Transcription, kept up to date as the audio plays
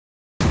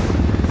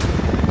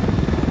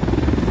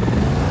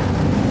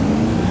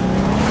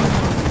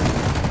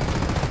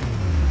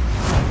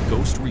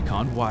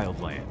Recon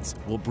Wildlands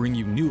will bring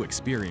you new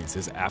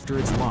experiences after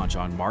its launch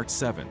on March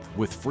 7th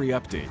with free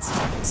updates,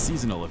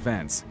 seasonal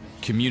events,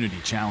 community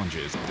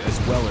challenges, as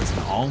well as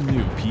an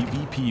all-new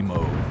PvP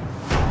mode.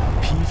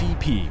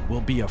 PvP will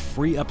be a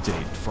free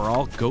update for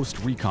all Ghost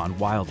Recon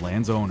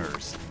Wildlands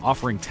owners,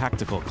 offering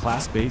tactical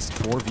class-based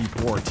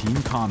 4v4 team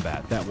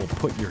combat that will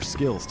put your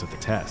skills to the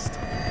test.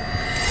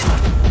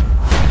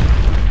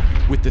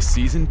 With the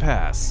Season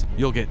Pass,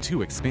 you'll get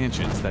 2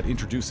 expansions that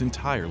introduce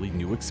entirely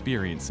new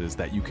experiences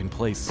that you can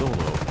play solo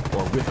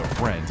or with a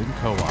friend in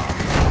co-op.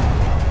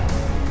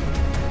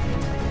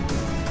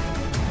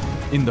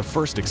 In the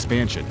first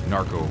expansion,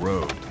 Narco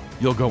Road,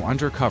 you'll go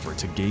undercover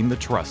to gain the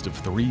trust of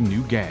 3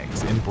 new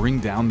gangs and bring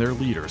down their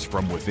leaders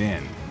from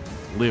within.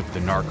 Live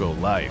the narco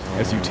life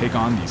as you take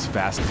on these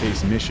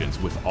fast-paced missions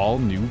with all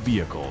new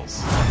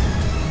vehicles.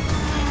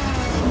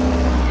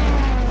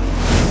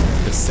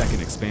 The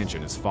second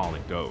expansion is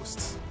Fallen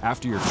Ghosts.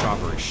 After your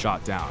chopper is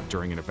shot down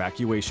during an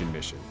evacuation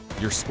mission,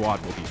 your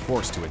squad will be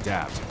forced to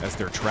adapt as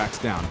they're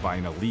tracked down by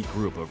an elite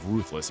group of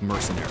ruthless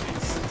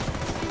mercenaries.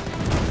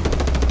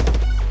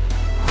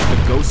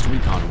 The Ghost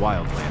Recon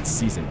Wildlands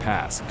Season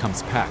Pass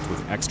comes packed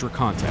with extra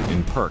content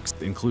and perks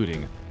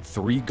including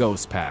 3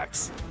 Ghost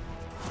Packs,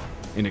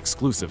 an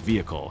exclusive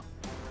vehicle,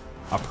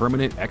 a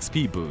permanent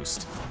XP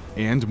boost,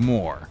 and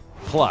more.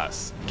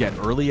 Plus, get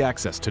early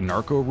access to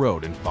Narco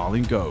Road and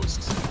Fallen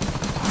Ghosts.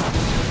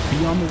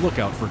 Be on the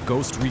lookout for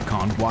Ghost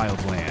Recon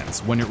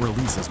Wildlands when it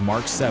releases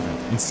March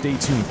 7th, and stay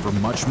tuned for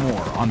much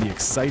more on the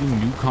exciting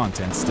new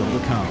content still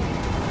to come.